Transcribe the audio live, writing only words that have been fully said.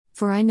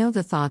For I know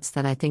the thoughts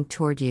that I think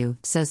toward you,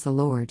 says the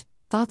Lord,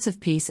 thoughts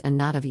of peace and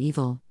not of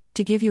evil,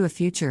 to give you a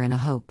future and a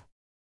hope.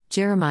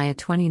 Jeremiah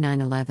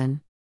 29:11.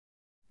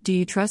 Do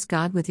you trust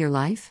God with your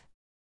life?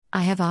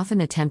 I have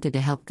often attempted to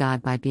help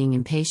God by being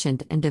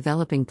impatient and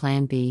developing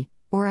Plan B,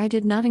 or I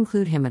did not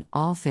include Him at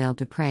all, failed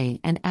to pray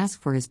and ask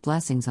for His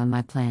blessings on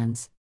my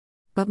plans.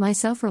 But my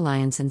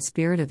self-reliance and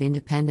spirit of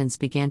independence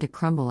began to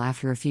crumble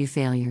after a few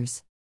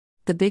failures.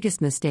 The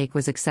biggest mistake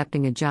was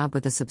accepting a job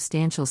with a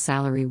substantial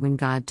salary when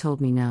God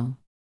told me no.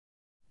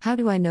 How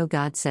do I know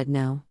God said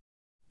no?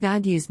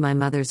 God used my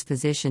mother's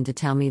physician to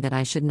tell me that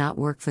I should not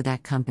work for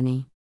that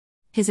company.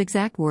 His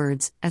exact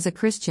words, as a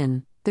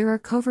Christian, there are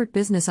covert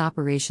business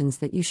operations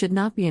that you should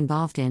not be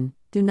involved in,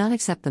 do not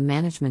accept the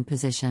management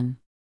position.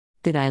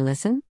 Did I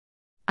listen?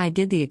 I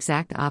did the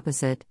exact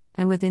opposite,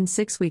 and within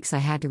 6 weeks I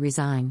had to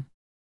resign.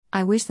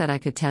 I wish that I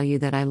could tell you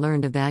that I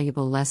learned a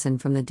valuable lesson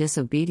from the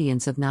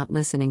disobedience of not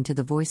listening to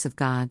the voice of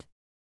God.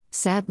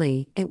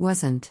 Sadly, it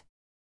wasn't.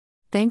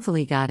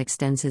 Thankfully, God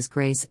extends His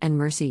grace and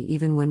mercy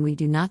even when we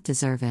do not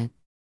deserve it.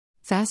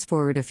 Fast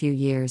forward a few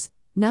years,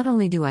 not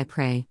only do I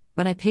pray,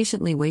 but I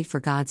patiently wait for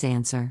God's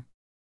answer.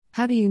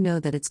 How do you know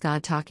that it's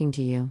God talking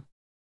to you?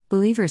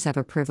 Believers have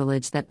a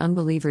privilege that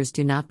unbelievers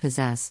do not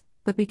possess,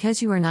 but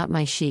because you are not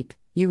my sheep,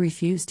 you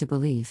refuse to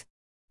believe.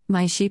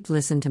 My sheep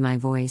listen to my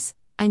voice,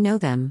 I know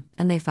them,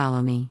 and they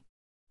follow me.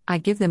 I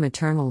give them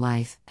eternal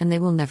life, and they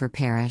will never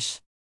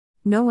perish.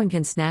 No one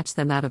can snatch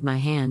them out of my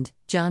hand.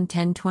 John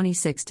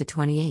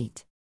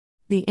 10:26-28.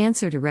 The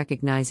answer to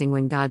recognizing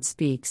when God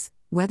speaks,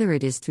 whether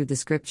it is through the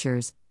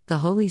Scriptures, the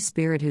Holy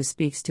Spirit who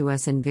speaks to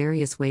us in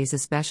various ways,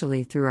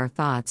 especially through our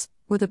thoughts,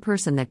 or the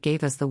person that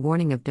gave us the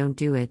warning of don't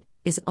do it,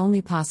 is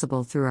only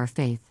possible through our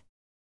faith.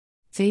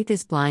 Faith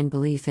is blind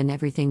belief in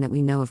everything that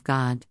we know of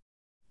God.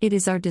 It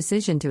is our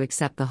decision to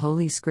accept the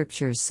Holy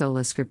Scriptures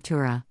sola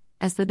scriptura,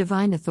 as the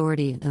divine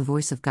authority and the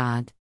voice of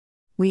God.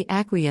 We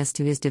acquiesce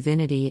to His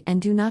divinity and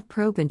do not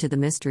probe into the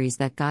mysteries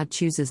that God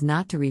chooses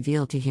not to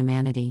reveal to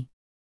humanity.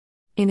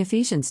 In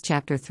Ephesians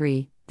chapter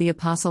 3, the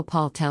Apostle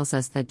Paul tells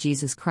us that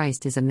Jesus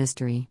Christ is a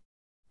mystery.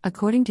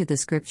 According to the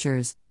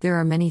Scriptures, there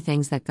are many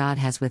things that God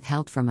has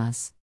withheld from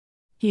us.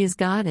 He is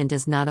God and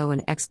does not owe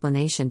an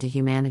explanation to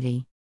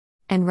humanity.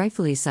 And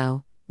rightfully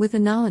so, with the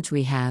knowledge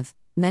we have,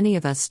 many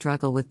of us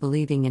struggle with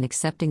believing and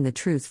accepting the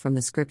truth from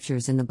the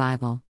Scriptures in the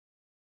Bible.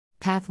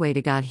 Pathway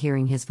to God,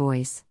 hearing His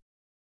voice.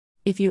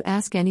 If you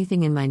ask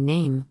anything in my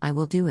name, I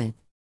will do it.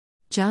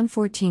 John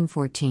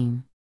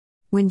 14:14.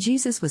 When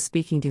Jesus was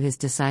speaking to His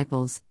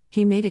disciples,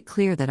 He made it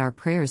clear that our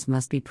prayers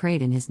must be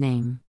prayed in His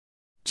name.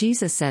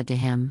 Jesus said to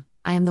him,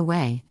 I am the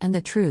way, and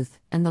the truth,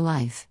 and the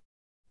life.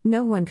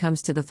 No one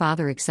comes to the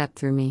Father except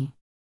through me.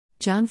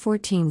 John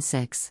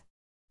 14:6.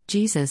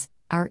 Jesus,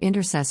 our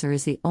intercessor,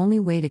 is the only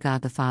way to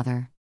God the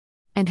Father.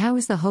 And how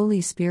is the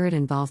Holy Spirit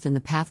involved in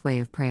the pathway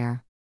of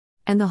prayer?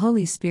 And the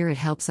Holy Spirit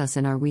helps us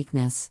in our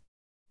weakness.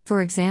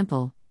 For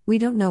example, we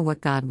don't know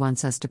what God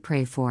wants us to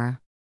pray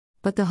for.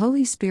 But the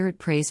Holy Spirit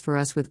prays for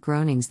us with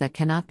groanings that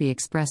cannot be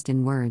expressed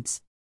in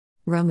words.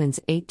 Romans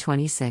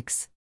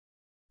 8:26.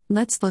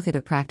 Let's look at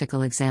a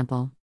practical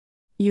example.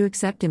 You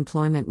accept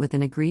employment with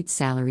an agreed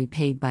salary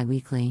paid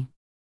biweekly.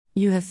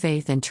 You have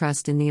faith and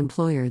trust in the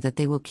employer that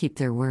they will keep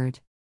their word.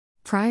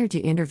 Prior to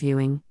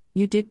interviewing,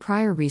 you did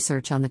prior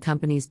research on the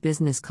company's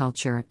business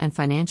culture and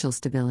financial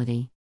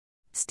stability.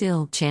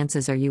 Still,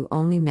 chances are you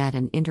only met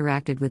and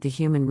interacted with the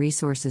human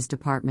resources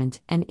department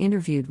and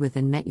interviewed with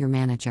and met your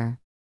manager.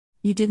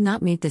 You did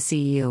not meet the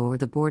CEO or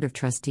the board of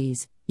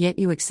trustees, yet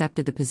you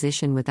accepted the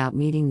position without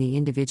meeting the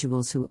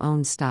individuals who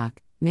own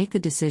stock, make the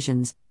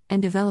decisions,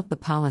 and develop the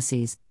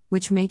policies,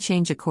 which may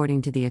change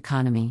according to the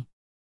economy.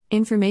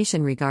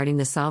 Information regarding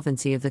the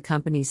solvency of the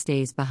company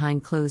stays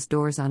behind closed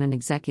doors on an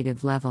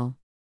executive level.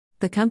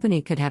 The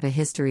company could have a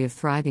history of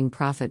thriving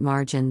profit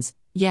margins,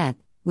 yet,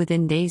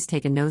 within days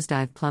take a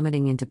nosedive,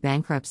 plummeting into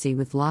bankruptcy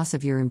with loss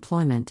of your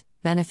employment,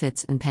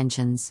 benefits, and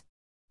pensions.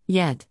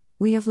 Yet,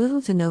 we have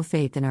little to no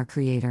faith in our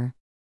Creator.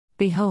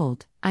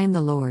 Behold, I am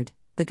the Lord,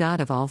 the God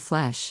of all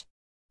flesh.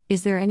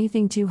 Is there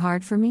anything too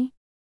hard for me?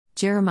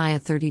 Jeremiah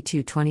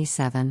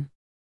 32:27.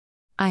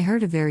 I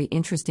heard a very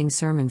interesting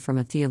sermon from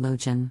a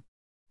theologian.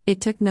 It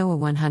took Noah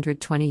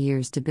 120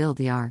 years to build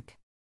the ark.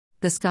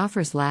 The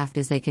scoffers laughed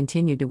as they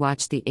continued to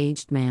watch the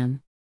aged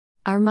man.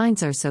 Our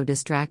minds are so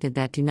distracted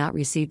that do not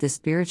receive the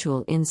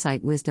spiritual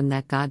insight wisdom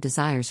that God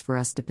desires for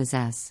us to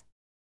possess.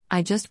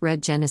 I just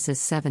read Genesis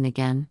 7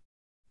 again.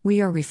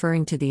 We are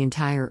referring to the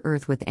entire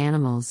earth with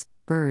animals,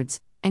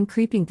 birds, and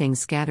creeping things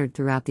scattered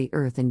throughout the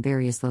earth in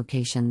various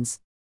locations.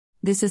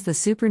 This is the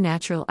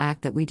supernatural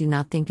act that we do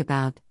not think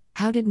about.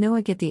 How did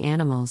Noah get the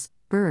animals,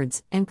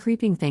 birds, and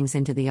creeping things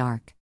into the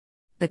ark?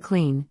 The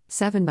clean,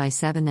 7 by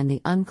 7, and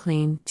the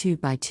unclean, 2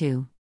 by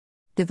 2.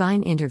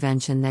 Divine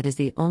intervention. That is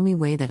the only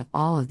way that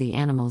all of the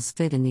animals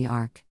fit in the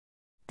ark.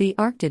 The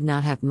ark did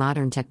not have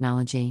modern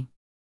technology.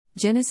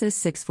 Genesis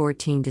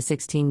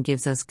 6:14-16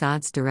 gives us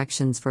God's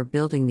directions for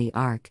building the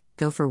ark.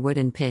 Go for wood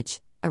and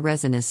pitch, a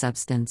resinous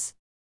substance.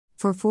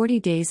 For 40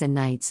 days and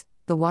nights,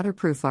 the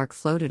waterproof ark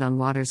floated on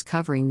waters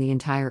covering the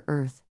entire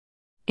earth.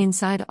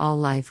 Inside all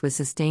life was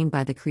sustained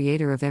by the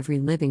Creator of every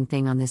living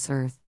thing on this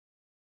earth.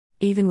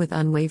 Even with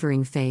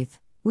unwavering faith,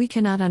 we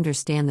cannot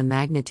understand the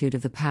magnitude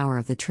of the power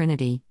of the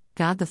Trinity,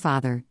 God the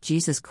Father,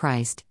 Jesus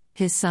Christ,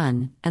 His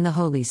Son, and the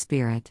Holy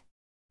Spirit.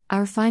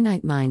 Our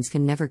finite minds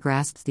can never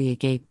grasp the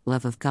agape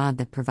love of God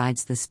that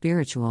provides the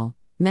spiritual,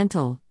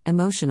 mental,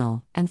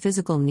 emotional, and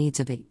physical needs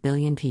of 8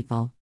 billion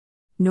people.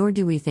 Nor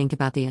do we think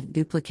about the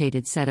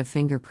unduplicated set of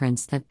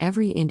fingerprints that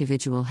every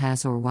individual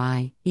has, or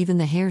why even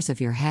the hairs of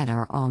your head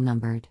are all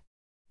numbered.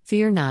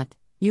 Fear not,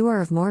 you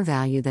are of more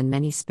value than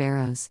many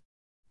sparrows.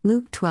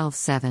 Luke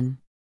 12:7.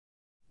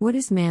 What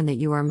is man that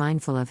you are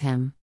mindful of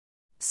him?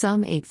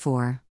 Psalm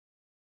 8:4.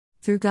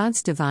 Through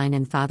God's divine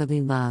and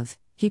fatherly love,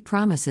 He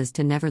promises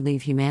to never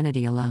leave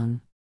humanity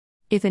alone.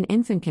 If an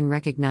infant can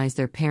recognize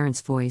their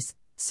parent's voice,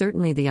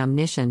 certainly the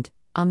omniscient,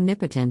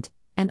 omnipotent,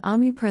 and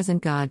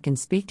omnipresent God can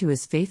speak to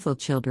His faithful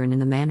children in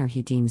the manner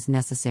He deems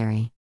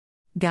necessary.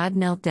 God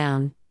knelt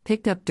down,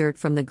 picked up dirt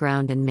from the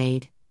ground and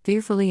made,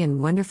 fearfully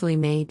and wonderfully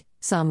made,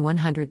 Psalm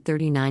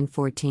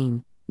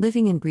 139:14,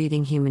 living and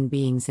breathing human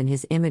beings in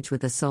His image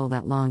with a soul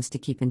that longs to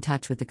keep in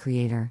touch with the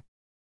Creator.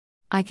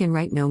 I can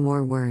write no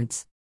more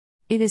words.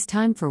 It is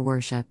time for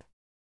worship.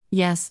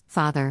 Yes,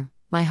 Father,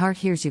 my heart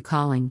hears you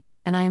calling,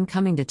 and I am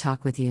coming to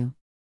talk with you.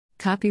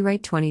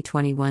 Copyright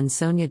 2021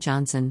 Sonia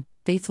Johnson,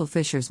 Faithful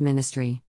Fishers Ministry.